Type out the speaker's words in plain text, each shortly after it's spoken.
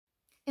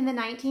In the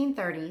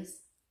 1930s,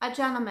 a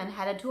gentleman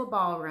headed to a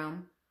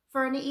ballroom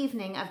for an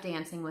evening of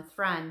dancing with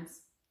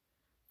friends.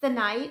 The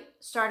night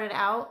started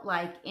out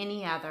like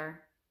any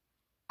other.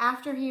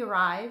 After he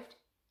arrived,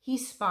 he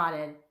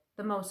spotted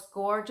the most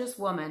gorgeous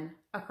woman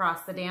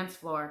across the dance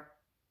floor.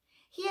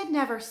 He had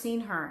never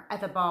seen her at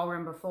the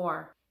ballroom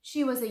before.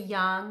 She was a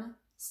young,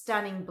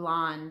 stunning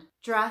blonde,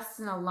 dressed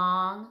in a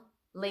long,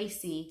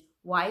 lacy,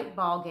 white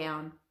ball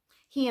gown.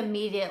 He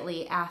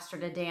immediately asked her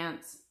to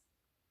dance.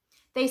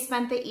 They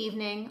spent the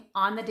evening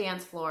on the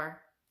dance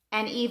floor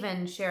and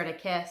even shared a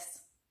kiss.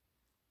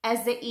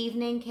 As the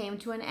evening came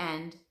to an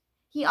end,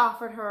 he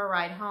offered her a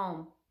ride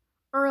home.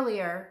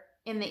 Earlier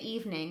in the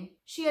evening,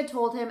 she had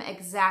told him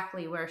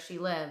exactly where she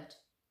lived.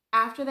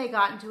 After they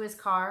got into his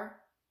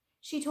car,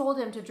 she told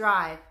him to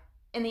drive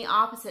in the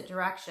opposite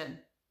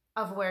direction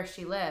of where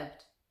she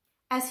lived.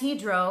 As he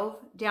drove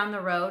down the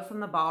road from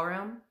the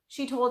ballroom,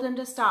 she told him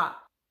to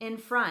stop in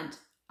front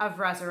of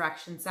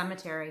Resurrection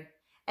Cemetery.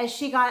 As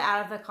she got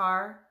out of the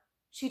car,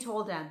 she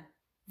told him,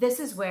 "This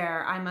is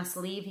where I must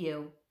leave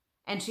you."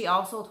 And she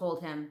also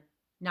told him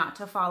not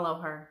to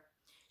follow her.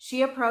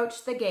 She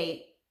approached the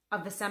gate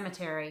of the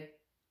cemetery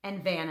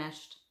and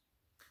vanished.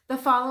 The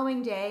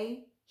following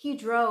day, he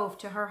drove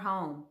to her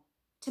home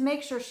to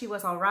make sure she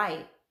was all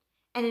right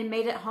and had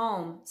made it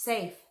home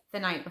safe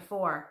the night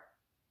before.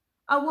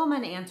 A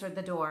woman answered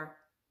the door.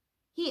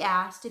 He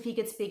asked if he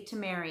could speak to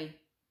Mary,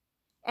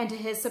 and to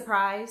his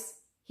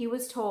surprise, he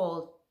was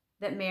told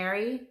that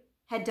Mary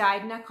had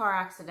died in a car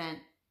accident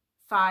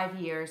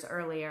 5 years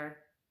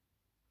earlier.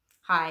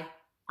 Hi,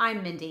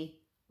 I'm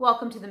Mindy.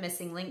 Welcome to the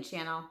Missing Link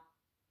channel.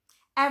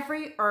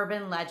 Every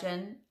urban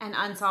legend and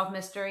unsolved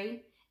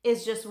mystery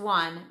is just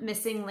one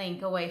missing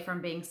link away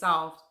from being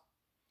solved.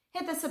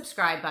 Hit the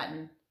subscribe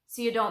button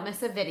so you don't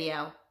miss a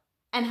video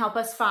and help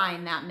us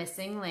find that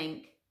missing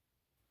link.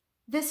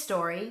 This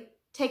story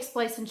takes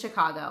place in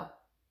Chicago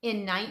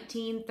in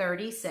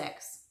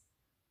 1936.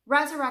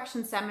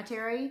 Resurrection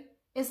Cemetery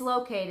is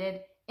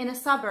located in a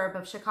suburb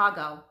of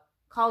Chicago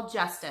called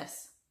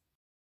Justice.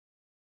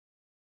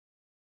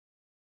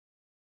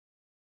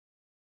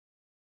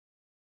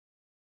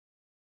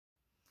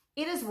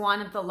 It is one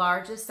of the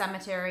largest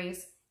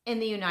cemeteries in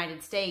the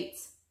United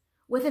States,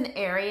 with an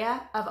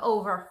area of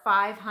over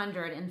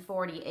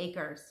 540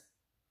 acres.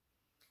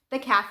 The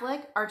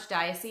Catholic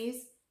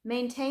Archdiocese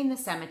maintained the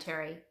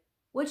cemetery,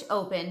 which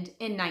opened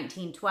in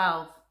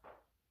 1912.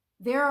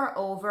 There are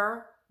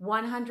over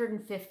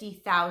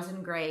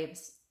 150,000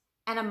 graves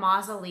and a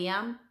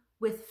mausoleum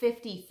with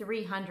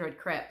 5,300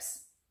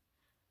 crypts.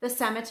 The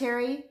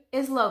cemetery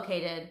is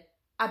located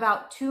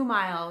about 2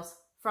 miles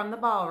from the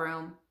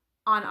ballroom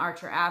on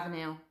Archer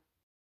Avenue.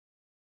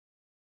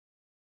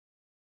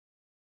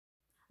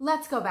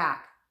 Let's go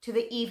back to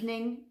the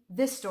evening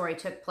this story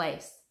took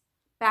place,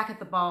 back at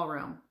the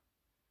ballroom.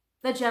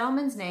 The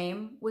gentleman's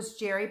name was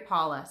Jerry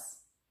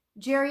Paulus.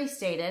 Jerry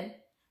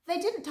stated they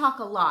didn't talk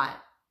a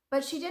lot,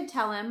 but she did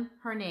tell him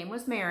her name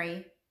was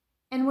Mary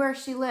and where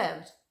she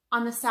lived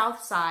on the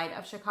south side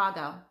of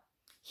Chicago.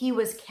 He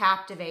was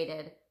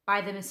captivated by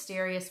the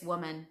mysterious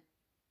woman.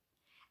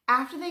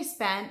 After they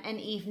spent an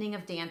evening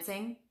of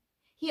dancing,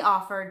 he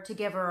offered to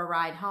give her a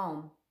ride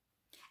home.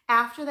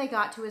 After they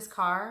got to his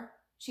car,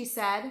 she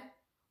said,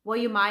 "Well,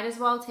 you might as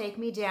well take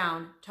me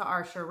down to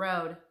Archer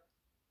Road."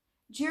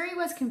 Jerry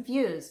was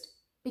confused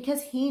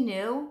because he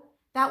knew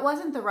that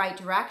wasn't the right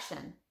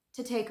direction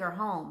to take her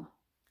home.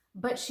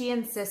 But she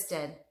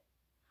insisted,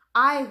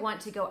 "I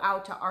want to go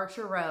out to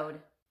Archer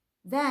Road."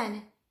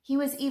 Then he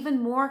was even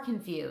more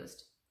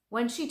confused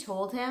when she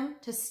told him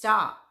to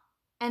stop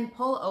and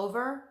pull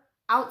over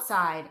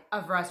outside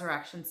of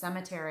Resurrection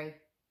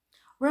Cemetery.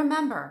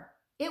 Remember,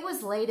 it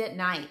was late at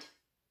night,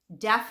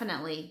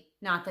 definitely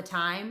not the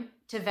time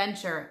to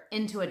venture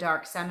into a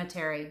dark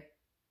cemetery.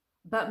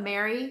 But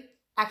Mary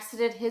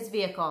exited his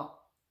vehicle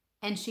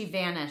and she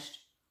vanished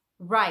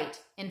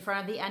right in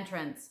front of the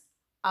entrance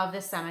of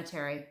the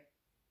cemetery.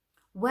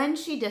 When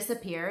she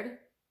disappeared,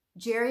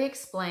 Jerry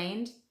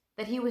explained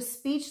that he was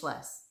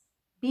speechless,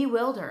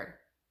 bewildered,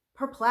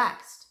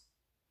 perplexed.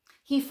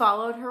 He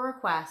followed her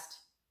request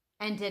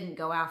and didn't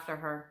go after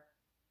her.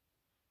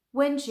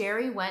 When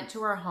Jerry went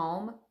to her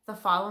home the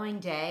following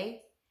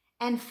day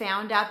and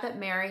found out that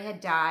Mary had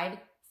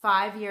died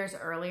 5 years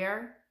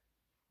earlier,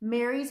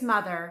 Mary's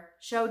mother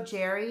showed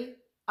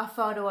Jerry a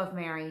photo of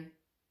Mary.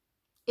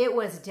 It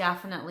was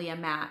definitely a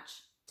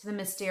match to the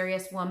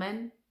mysterious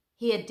woman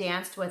he had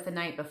danced with the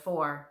night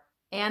before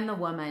and the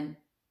woman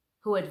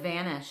who had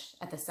vanished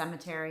at the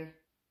cemetery.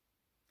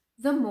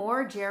 The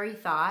more Jerry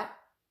thought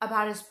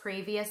about his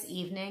previous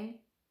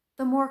evening,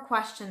 the more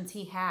questions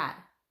he had.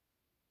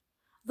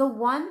 The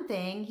one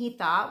thing he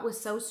thought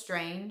was so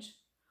strange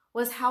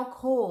was how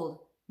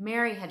cold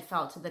Mary had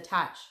felt to the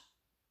touch.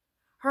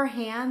 Her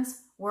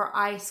hands were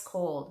ice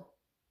cold.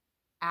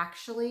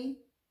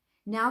 Actually,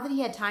 now that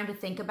he had time to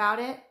think about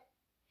it,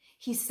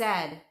 he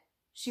said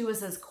she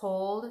was as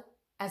cold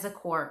as a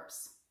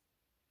corpse.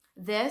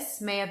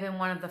 This may have been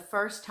one of the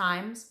first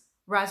times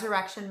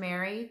Resurrection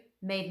Mary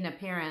made an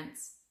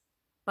appearance,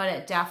 but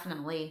it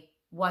definitely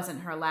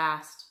wasn't her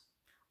last.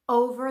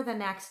 Over the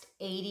next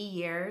 80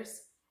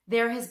 years,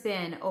 there has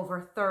been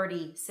over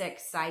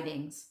 36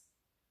 sightings.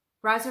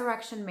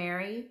 Resurrection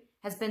Mary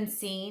has been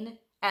seen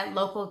at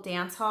local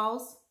dance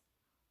halls,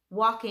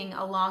 walking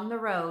along the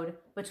road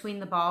between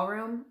the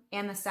ballroom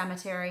and the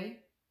cemetery,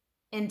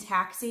 in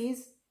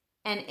taxis,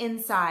 and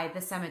inside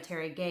the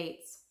cemetery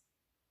gates.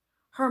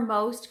 Her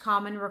most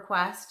common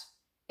request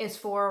is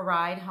for a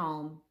ride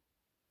home.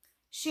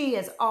 She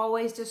is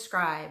always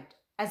described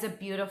as a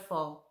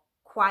beautiful,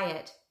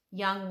 quiet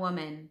young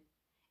woman.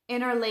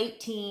 In her late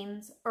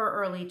teens or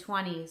early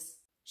 20s,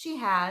 she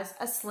has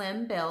a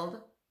slim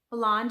build,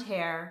 blonde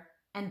hair,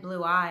 and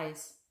blue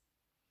eyes.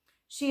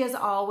 She is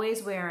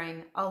always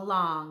wearing a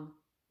long,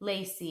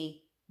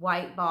 lacy,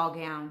 white ball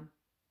gown,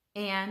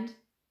 and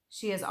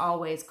she is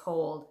always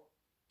cold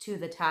to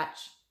the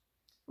touch.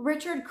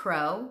 Richard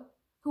Crowe,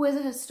 who is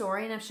a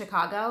historian of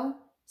Chicago,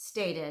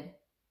 stated,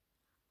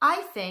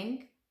 "I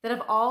think that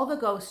of all the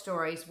ghost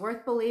stories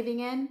worth believing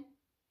in,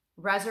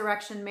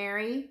 Resurrection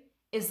Mary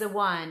is the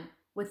one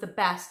with the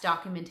best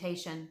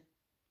documentation.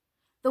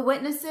 The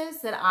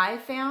witnesses that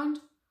I've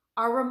found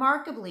are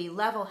remarkably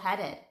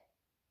level-headed,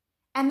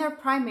 and they're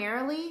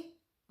primarily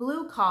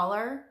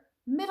blue-collar,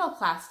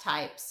 middle-class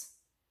types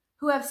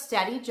who have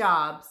steady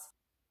jobs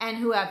and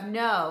who have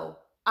no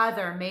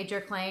other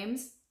major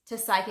claims to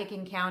psychic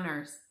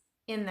encounters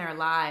in their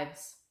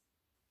lives."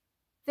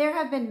 There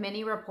have been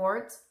many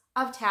reports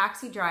of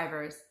taxi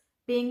drivers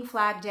being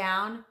flagged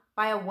down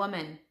by a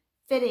woman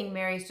fitting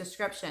Mary's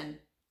description,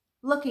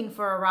 looking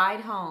for a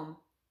ride home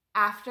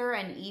after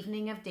an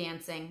evening of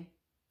dancing.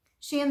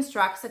 She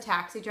instructs the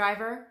taxi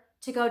driver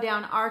to go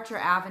down Archer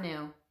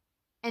Avenue,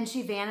 and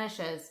she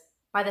vanishes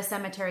by the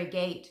cemetery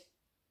gate,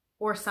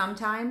 or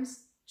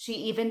sometimes she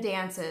even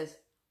dances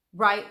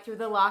right through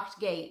the locked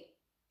gate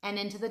and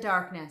into the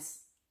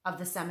darkness of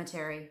the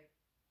cemetery.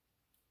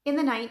 In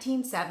the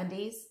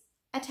 1970s,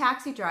 a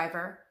taxi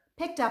driver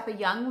picked up a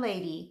young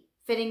lady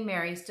fitting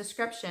Mary's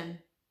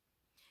description.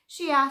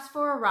 She asked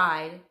for a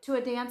ride to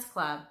a dance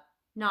club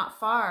not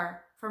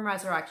far from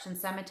Resurrection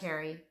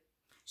Cemetery.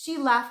 She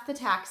left the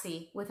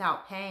taxi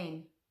without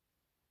paying.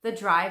 The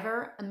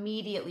driver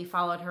immediately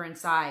followed her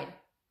inside,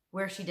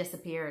 where she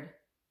disappeared.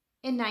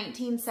 In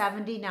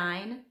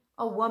 1979,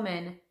 a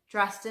woman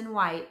dressed in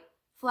white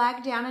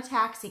flagged down a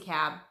taxi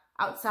cab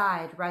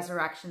outside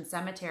Resurrection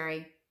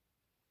Cemetery.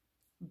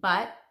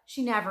 But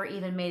she never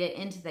even made it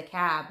into the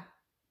cab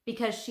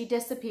because she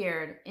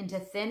disappeared into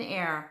thin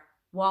air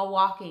while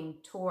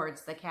walking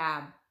towards the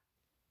cab.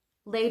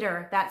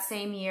 Later that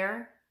same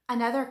year,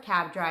 another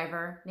cab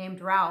driver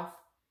named Ralph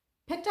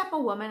picked up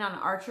a woman on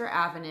Archer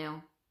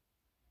Avenue.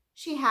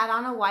 She had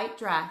on a white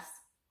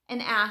dress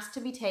and asked to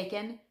be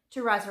taken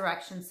to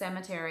Resurrection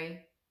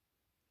Cemetery.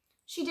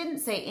 She didn't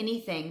say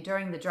anything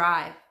during the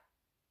drive,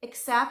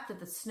 except that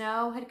the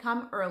snow had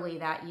come early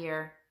that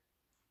year.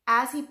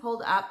 As he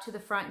pulled up to the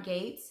front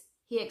gates,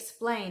 he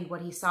explained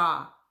what he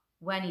saw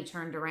when he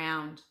turned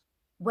around.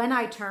 "When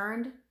I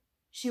turned,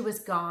 she was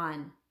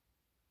gone,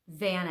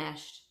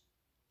 vanished,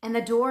 and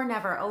the door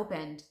never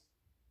opened.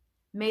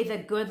 May the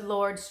good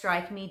Lord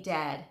strike me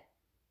dead.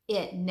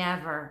 It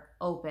never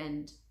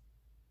opened."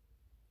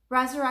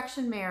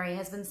 Resurrection Mary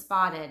has been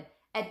spotted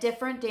at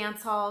different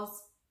dance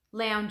halls,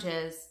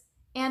 lounges,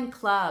 and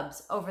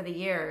clubs over the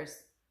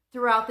years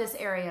throughout this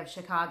area of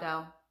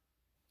Chicago.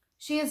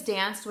 She has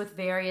danced with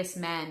various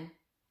men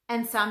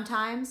and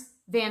sometimes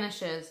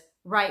vanishes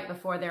right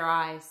before their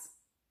eyes.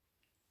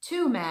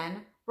 2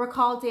 men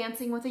recall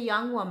dancing with a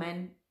young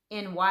woman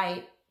in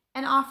white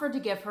and offered to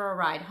give her a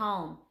ride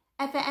home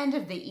at the end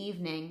of the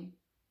evening.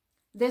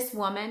 This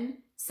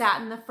woman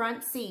sat in the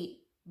front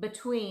seat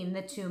between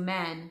the 2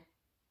 men.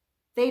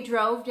 They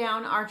drove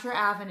down Archer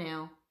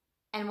Avenue,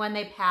 and when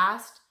they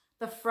passed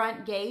the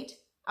front gate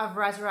of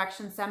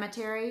Resurrection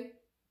Cemetery,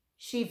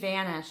 she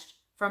vanished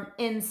from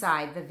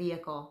inside the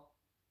vehicle.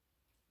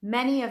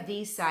 Many of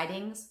these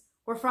sightings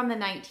were from the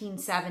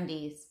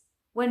 1970s,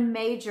 when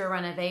major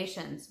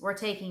renovations were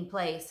taking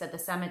place at the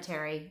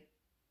cemetery.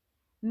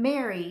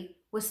 Mary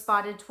was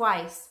spotted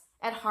twice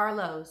at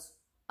Harlow's,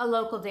 a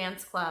local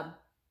dance club.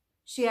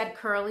 She had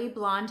curly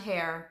blonde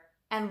hair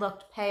and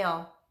looked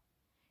pale.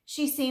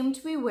 She seemed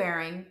to be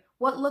wearing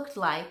what looked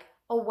like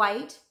a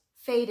white,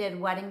 faded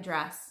wedding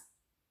dress.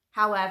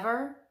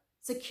 However,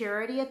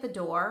 security at the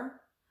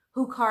door,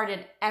 who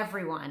carded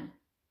everyone,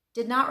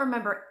 did not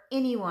remember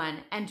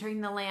anyone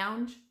entering the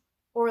lounge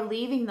or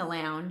leaving the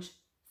lounge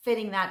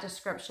fitting that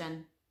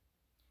description.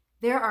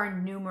 There are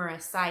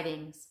numerous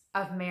sightings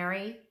of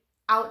Mary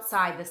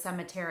outside the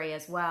cemetery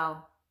as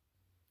well.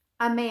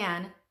 A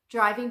man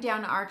driving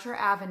down Archer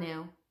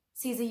Avenue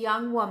sees a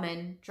young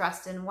woman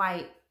dressed in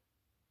white.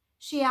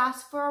 She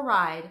asks for a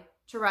ride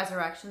to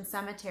Resurrection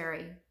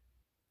Cemetery.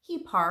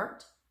 He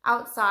parked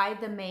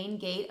outside the main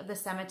gate of the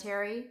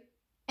cemetery,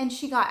 and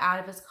she got out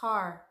of his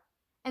car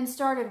and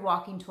started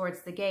walking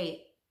towards the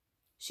gate.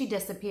 She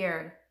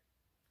disappeared,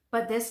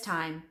 but this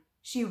time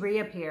she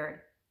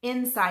reappeared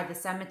inside the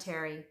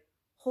cemetery,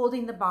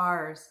 holding the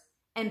bars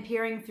and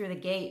peering through the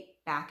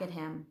gate back at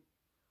him.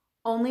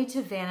 only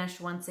to vanish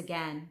once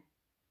again.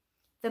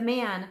 The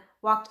man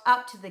walked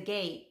up to the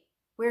gate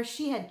where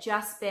she had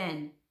just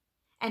been,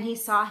 and he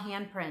saw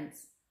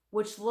handprints,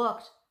 which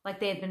looked like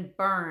they had been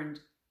burned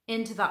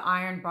into the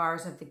iron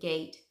bars of the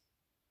gate.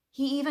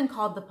 He even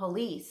called the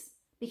police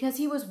because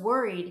he was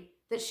worried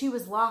that she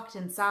was locked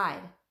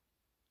inside.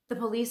 The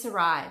police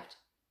arrived,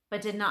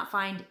 but did not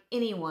find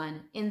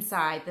anyone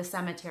inside the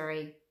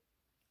cemetery.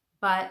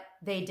 But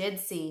they did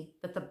see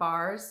that the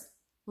bars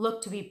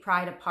looked to be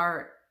pried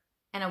apart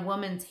and a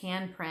woman's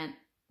handprint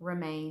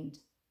remained.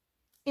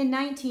 In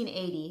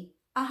 1980,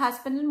 a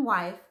husband and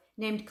wife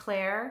named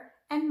Claire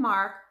and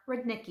Mark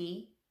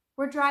Rudnicki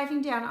were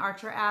driving down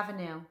Archer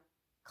Avenue.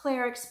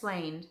 Claire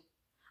explained,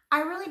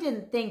 "I really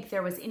didn't think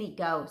there was any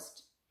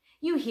ghost.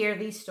 You hear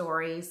these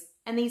stories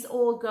and these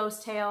old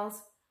ghost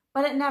tales,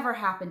 but it never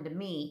happened to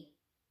me.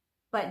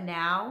 But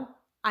now,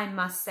 I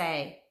must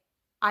say,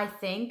 I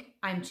think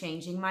I'm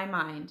changing my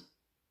mind.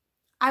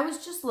 I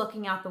was just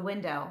looking out the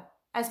window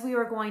as we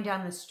were going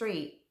down the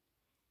street,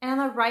 and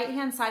on the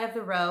right-hand side of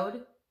the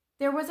road,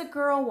 there was a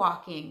girl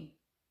walking.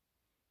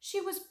 She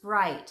was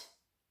bright,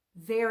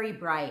 very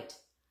bright,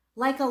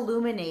 like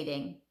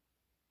illuminating.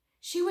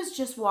 She was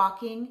just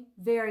walking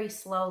very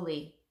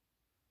slowly.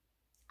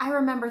 I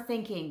remember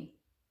thinking,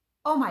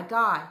 oh my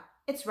God,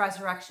 it's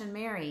Resurrection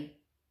Mary.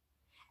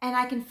 And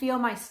I can feel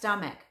my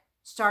stomach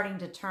starting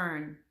to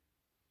turn.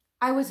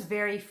 I was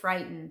very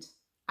frightened,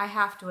 I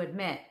have to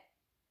admit.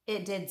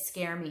 It did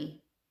scare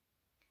me."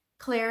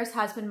 Claire's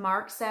husband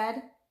Mark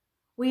said,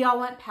 "We all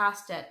went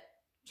past it,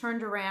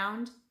 turned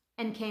around,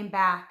 and came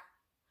back.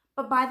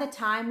 But by the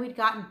time we'd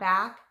gotten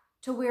back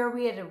to where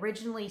we had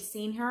originally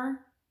seen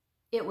her,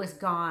 it was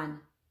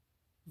gone,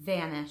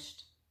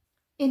 vanished."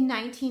 In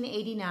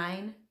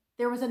 1989,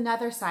 there was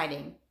another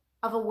sighting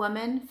of a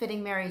woman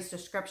fitting Mary's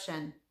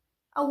description.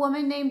 A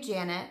woman named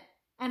Janet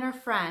and her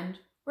friend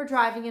were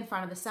driving in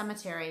front of the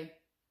cemetery.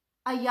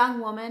 A young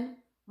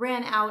woman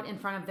ran out in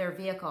front of their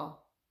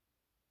vehicle.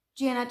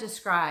 Janet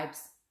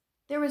describes,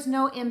 "There was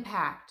no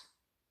impact.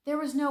 There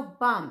was no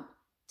bump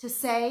to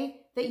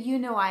say that you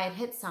know I had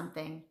hit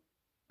something,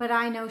 but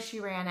I know she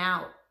ran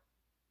out,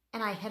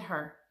 and I hit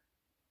her.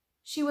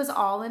 She was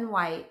all in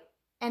white,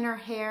 and her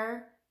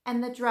hair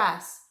and the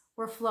dress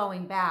were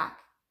flowing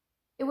back.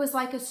 It was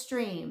like a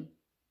stream,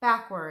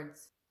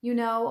 backwards,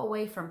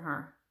 away from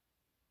her.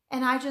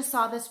 And I just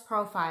saw this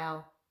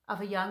profile of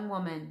a young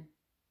woman."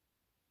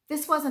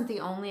 This wasn't the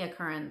only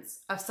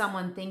occurrence of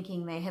someone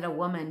thinking they hit a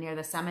woman near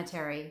the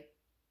cemetery.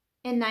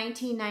 In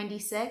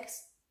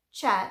 1996,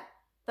 Chet,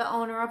 the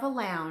owner of a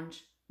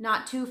lounge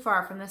not too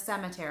far from the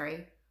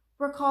cemetery,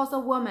 recalls a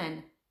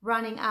woman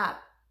running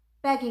up,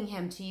 begging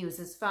him to use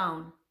his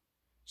phone.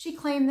 She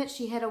claimed that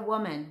she hit a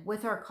woman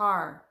with her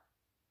car,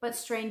 but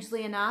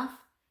strangely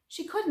enough,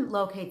 she couldn't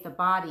locate the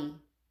body.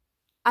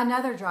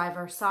 Another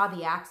driver saw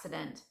the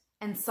accident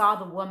and saw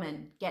the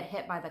woman get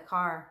hit by the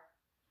car.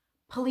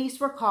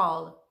 Police were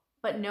called,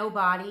 but no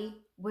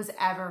body was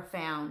ever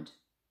found,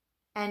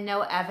 and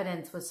no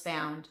evidence was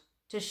found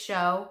to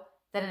show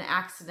that an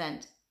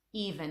accident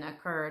even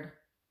occurred.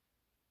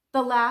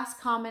 The last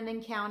common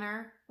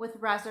encounter with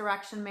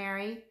Resurrection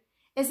Mary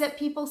is that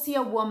people see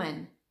a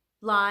woman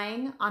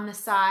lying on the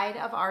side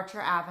of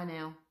Archer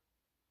Avenue.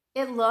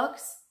 It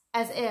looks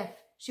as if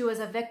she was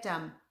a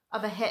victim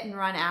of a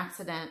hit-and-run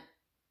accident.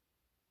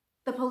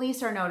 The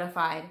police are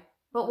notified,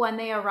 but when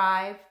they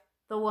arrive,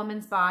 the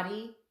woman's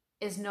body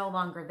is no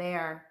longer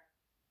there.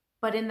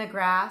 But in the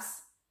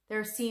grass,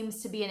 there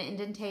seems to be an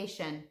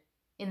indentation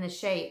in the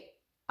shape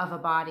of a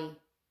body.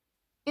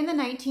 In the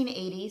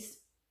 1980s,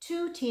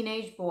 2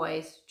 teenage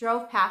boys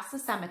drove past the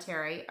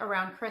cemetery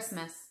around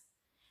Christmas.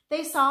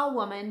 They saw a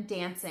woman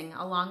dancing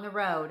along the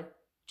road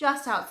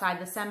just outside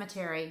the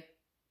cemetery.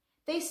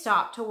 They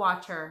stopped to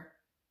watch her.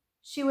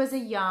 She was a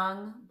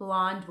young,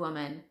 blonde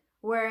woman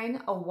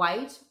wearing a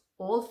white,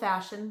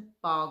 old-fashioned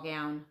ball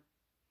gown.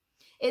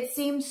 It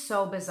seemed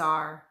so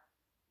bizarre.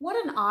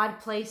 What an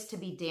odd place to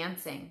be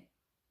dancing,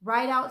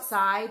 right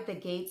outside the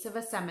gates of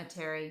a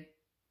cemetery.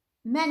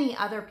 Many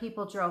other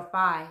people drove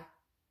by,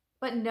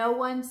 but no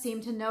one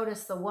seemed to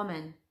notice the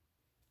woman.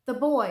 The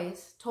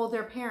boys told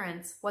their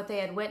parents what they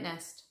had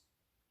witnessed.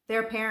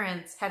 Their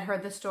parents had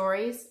heard the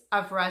stories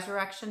of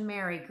Resurrection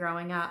Mary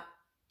growing up.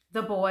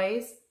 The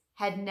boys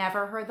had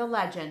never heard the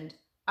legend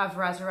of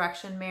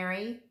Resurrection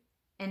Mary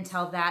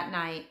until that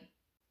night.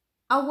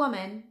 A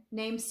woman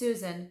named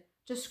Susan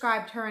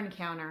described her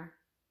encounter.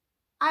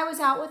 "I was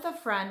out with a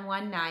friend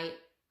one night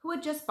who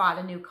had just bought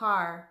a new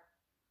car.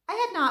 I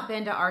had not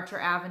been to Archer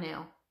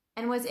Avenue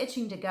and was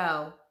itching to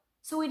go,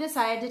 so we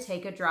decided to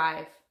take a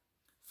drive.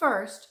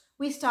 First,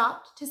 we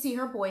stopped to see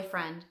her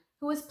boyfriend,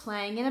 who was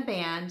playing in a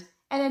band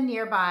at a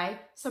nearby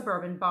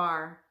suburban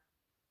bar.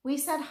 We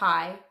said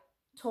hi,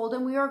 told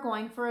him we were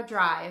going for a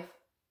drive,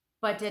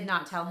 but did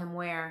not tell him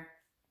where.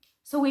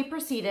 So we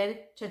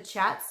proceeded to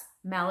Chet's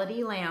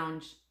Melody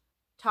Lounge,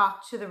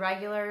 talked to the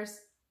regulars,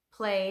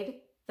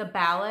 played the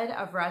Ballad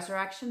of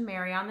Resurrection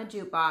Mary on the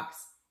jukebox,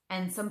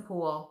 and some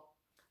pool.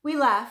 We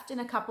left in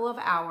a couple of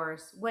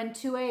hours when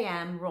 2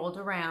 a.m. rolled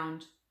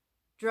around,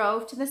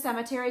 drove to the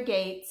cemetery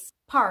gates,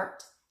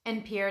 parked,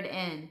 and peered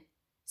in,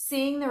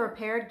 seeing the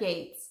repaired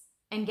gates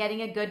and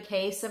getting a good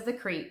case of the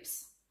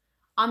creeps.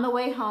 On the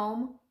way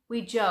home,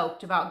 we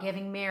joked about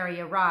giving Mary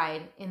a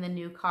ride in the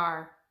new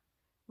car.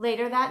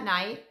 Later that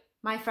night,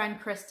 my friend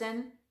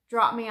Kristen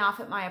dropped me off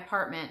at my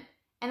apartment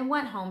and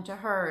went home to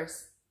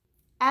hers.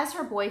 As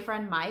her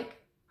boyfriend Mike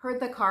heard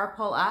the car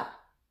pull up,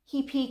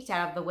 he peeked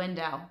out of the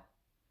window.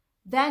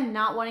 Then,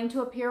 not wanting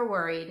to appear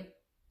worried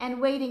and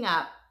waiting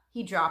up,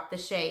 he dropped the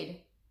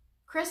shade.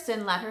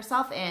 Kristen let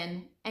herself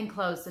in and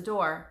closed the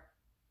door.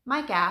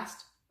 Mike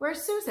asked,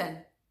 "Where's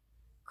Susan?"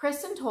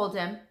 Kristen told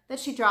him that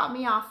she dropped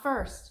me off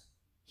first.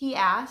 He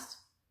asked,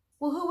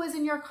 "Well, who was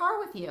in your car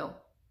with you?"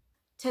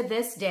 To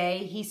this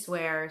day, he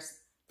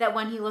swears that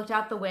when he looked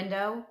out the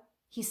window,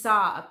 he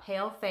saw a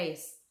pale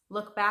face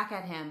look back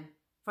at him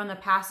from the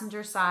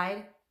passenger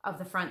side of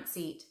the front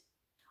seat.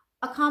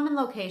 A common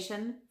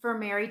location for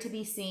Mary to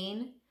be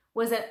seen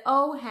was at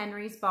O.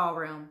 Henry's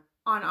Ballroom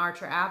on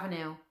Archer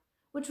Avenue,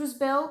 which was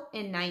built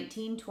in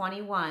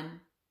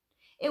 1921.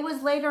 It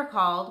was later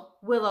called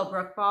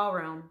Willowbrook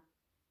Ballroom.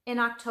 In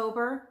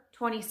October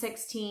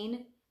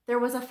 2016, there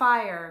was a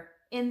fire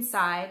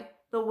inside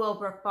the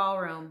Willowbrook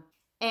Ballroom,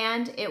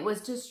 and it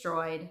was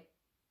destroyed.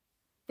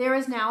 There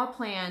is now a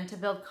plan to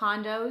build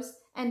condos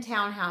and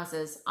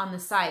townhouses on the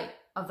site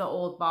of the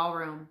old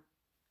ballroom.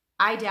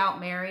 I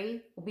doubt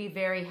Mary will be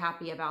very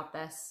happy about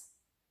this.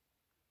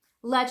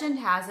 Legend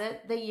has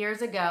it that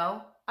years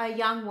ago, a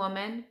young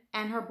woman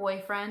and her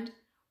boyfriend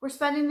were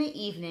spending the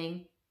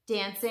evening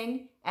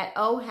dancing at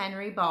O.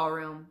 Henry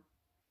Ballroom.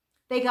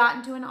 They got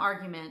into an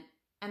argument,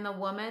 and the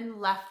woman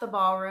left the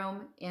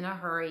ballroom in a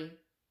hurry.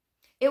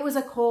 It was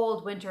a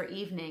cold winter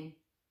evening,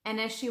 and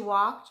as she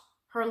walked,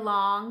 her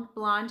long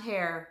blonde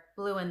hair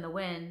blew in the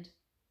wind.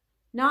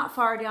 Not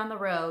far down the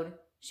road,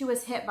 she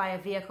was hit by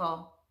a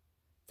vehicle.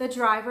 The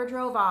driver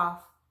drove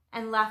off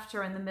and left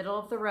her in the middle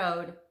of the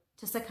road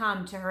to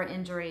succumb to her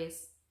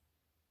injuries.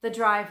 The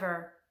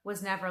driver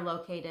was never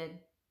located.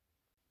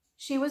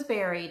 She was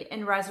buried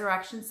in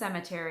Resurrection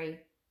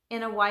Cemetery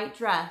in a white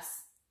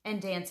dress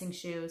and dancing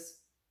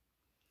shoes.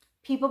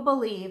 People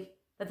believe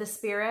that the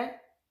spirit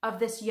of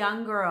this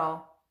young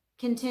girl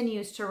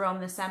continues to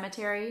roam the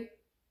cemetery,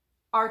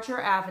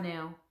 Archer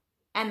Avenue,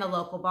 and the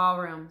local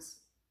ballrooms.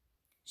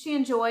 She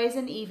enjoys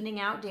an evening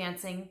out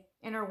dancing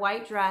in her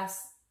white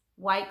dress,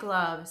 white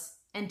gloves,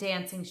 and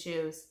dancing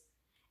shoes,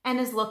 and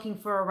is looking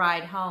for a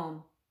ride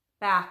home,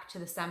 back to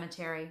the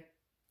cemetery.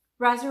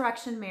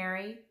 Resurrection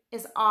Mary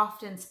is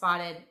often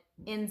spotted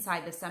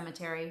inside the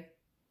cemetery.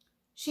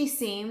 She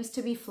seems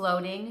to be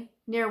floating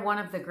near one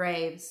of the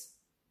graves.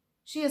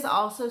 She is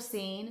also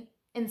seen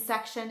in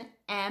section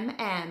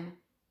MM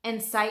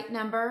and site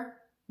number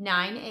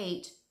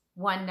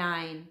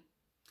 9819.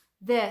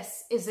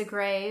 This is the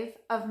grave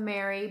of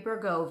Mary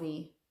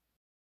Bergovie.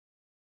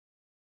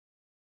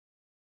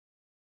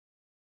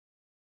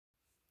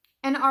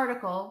 An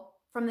article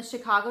from the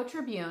Chicago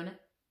Tribune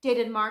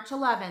dated March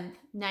 11,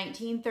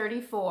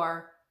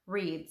 1934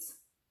 reads,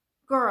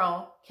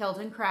 "Girl killed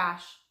in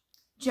crash.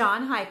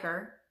 John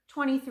Hiker,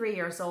 23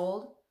 years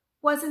old,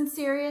 was in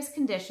serious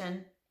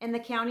condition in the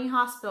county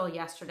hospital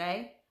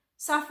yesterday,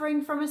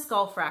 suffering from a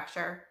skull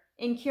fracture,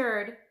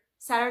 incurred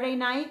Saturday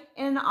night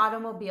in an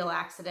automobile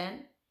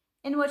accident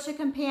in which a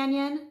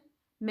companion,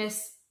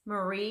 Miss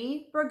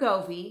Marie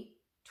Bergovie,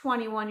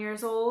 21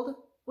 years old,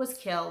 was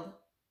killed.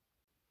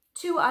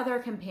 Two other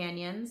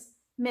companions,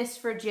 Miss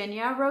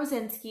Virginia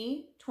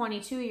Rosinski,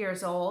 22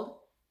 years old,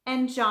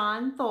 and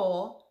John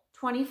Thole,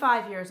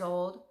 25 years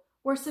old,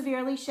 were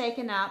severely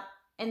shaken up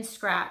and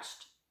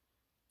scratched.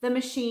 The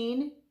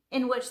machine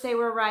in which they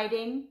were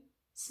riding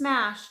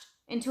smashed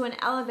into an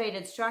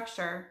elevated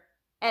structure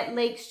at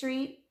Lake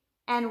Street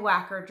and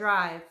Wacker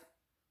Drive,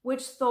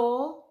 which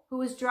Thole, who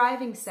was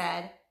driving,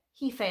 said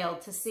he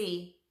failed to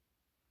see.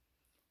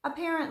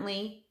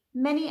 Apparently,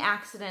 many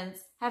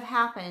accidents have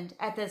happened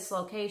at this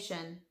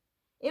location.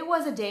 It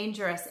was a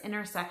dangerous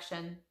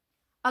intersection.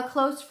 A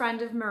close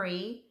friend of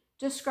Marie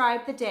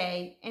described the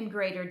day in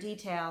greater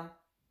detail.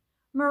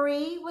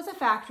 Marie was a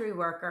factory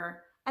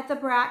worker at the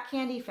Brat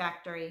Candy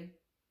Factory,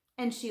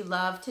 and she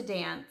loved to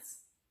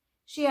dance.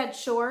 She had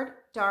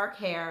short, dark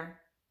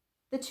hair.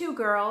 The two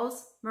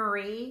girls,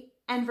 Marie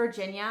and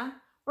Virginia,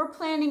 were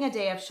planning a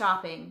day of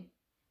shopping.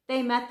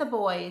 They met the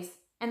boys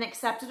and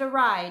accepted a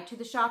ride to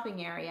the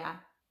shopping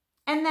area,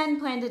 and then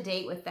planned a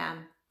date with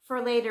them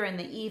for later in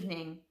the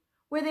evening,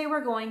 where they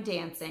were going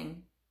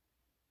dancing.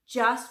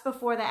 Just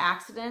before the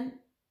accident,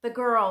 the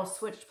girls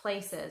switched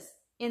places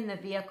in the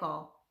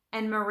vehicle,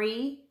 and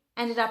Marie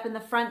ended up in the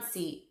front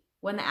seat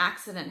when the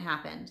accident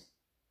happened.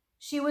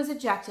 She was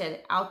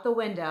ejected out the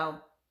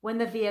window when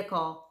the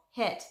vehicle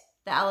hit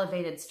the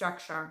elevated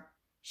structure.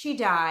 She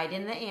died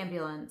in the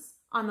ambulance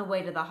on the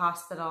way to the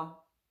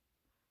hospital.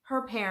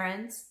 Her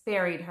parents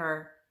buried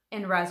her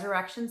in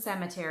Resurrection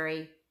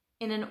Cemetery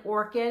in an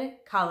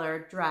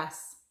orchid-colored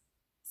dress.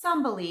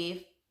 Some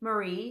believe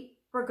Marie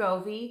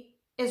Bergovie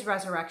is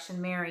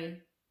Resurrection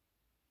Mary.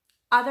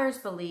 Others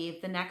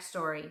believe the next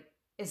story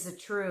is the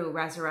true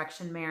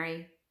Resurrection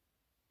Mary.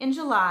 In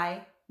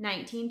July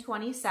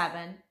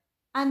 1927,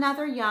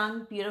 another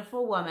young,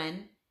 beautiful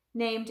woman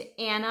named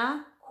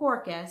Anna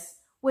Corcus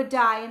would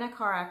die in a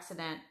car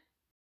accident.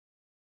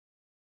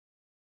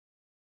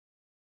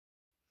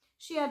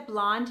 She had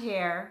blonde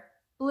hair,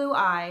 blue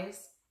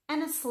eyes,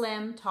 and a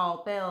slim,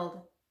 tall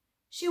build.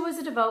 She was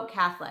a devout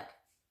Catholic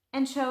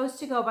and chose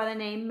to go by the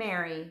name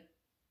Mary,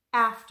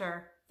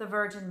 after the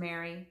Virgin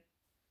Mary.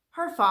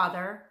 Her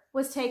father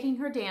was taking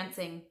her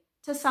dancing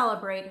to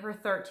celebrate her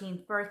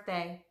 13th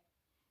birthday.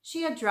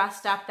 She had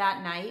dressed up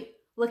that night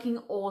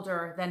looking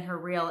older than her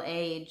real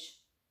age.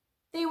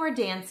 They were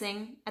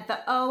dancing at the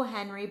O.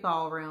 Henry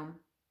Ballroom.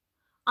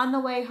 On the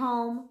way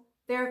home,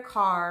 their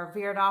car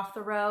veered off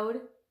the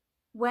road,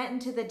 went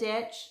into the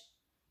ditch.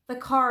 The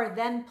car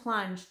then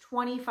plunged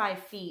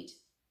 25 feet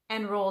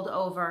and rolled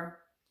over.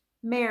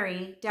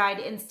 Mary died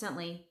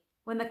instantly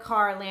when the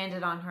car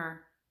landed on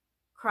her,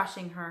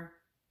 crushing her.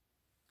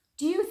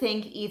 Do you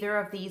think either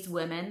of these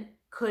women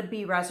could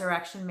be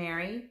Resurrection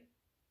Mary?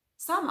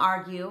 Some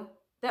argue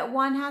that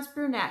one has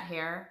brunette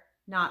hair,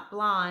 not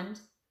blonde,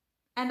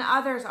 and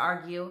others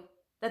argue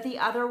that the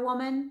other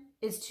woman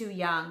is too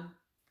young.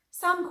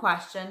 Some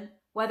question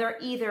whether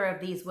either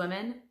of these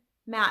women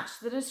match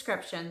the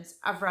descriptions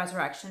of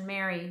Resurrection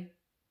Mary.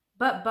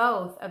 But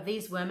both of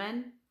these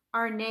women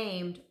are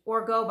named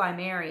or go by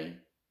Mary,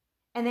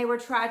 and they were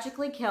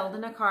tragically killed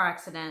in a car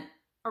accident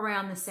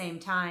around the same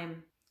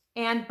time,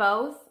 and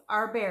both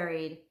are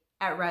buried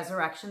at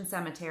Resurrection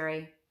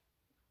Cemetery.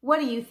 What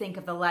do you think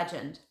of the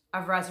legend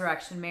of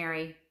Resurrection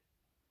Mary?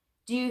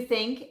 Do you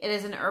think it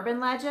is an urban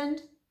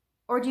legend,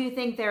 or do you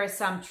think there is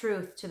some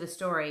truth to the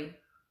story?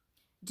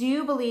 Do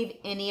you believe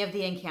any of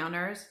the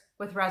encounters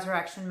with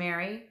Resurrection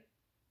Mary,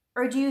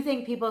 or do you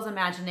think people's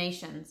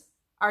imaginations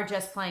are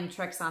just playing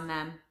tricks on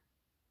them?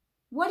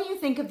 What do you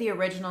think of the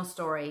original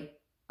story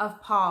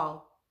of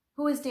Paul,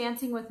 who was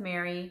dancing with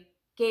Mary,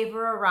 gave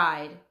her a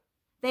ride?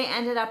 They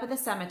ended up at the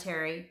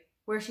cemetery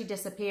where she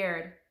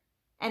disappeared,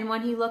 and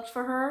when he looked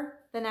for her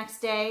the next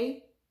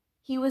day,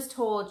 he was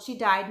told she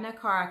died in a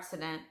car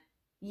accident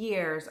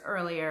years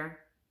earlier.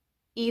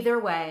 Either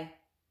way,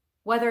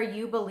 whether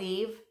you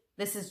believe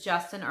this is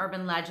just an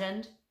urban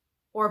legend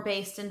or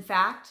based in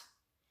fact,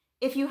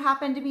 if you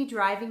happen to be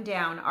driving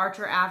down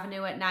Archer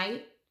Avenue at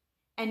night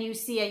and you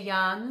see a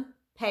young,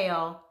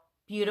 pale,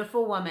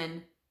 beautiful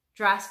woman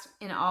dressed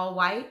in all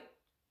white,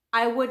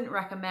 I wouldn't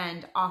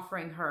recommend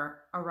offering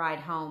her a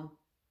ride home.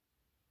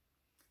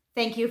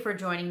 Thank you for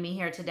joining me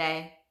here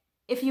today.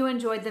 If you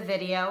enjoyed the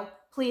video,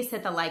 please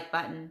hit the like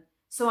button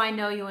so I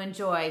know you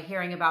enjoy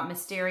hearing about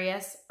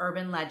mysterious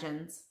urban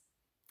legends.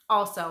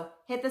 Also,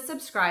 hit the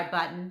subscribe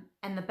button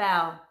and the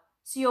bell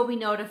so you'll be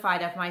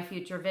notified of my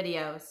future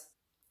videos.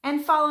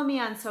 And follow me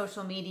on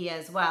social media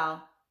as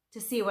well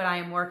to see what I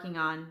am working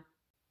on.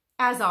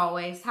 As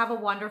always, have a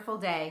wonderful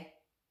day.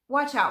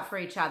 Watch out for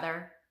each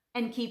other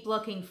and keep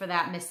looking for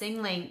that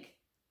missing link.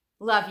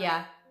 Love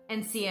ya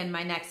and see you in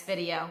my next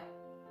video.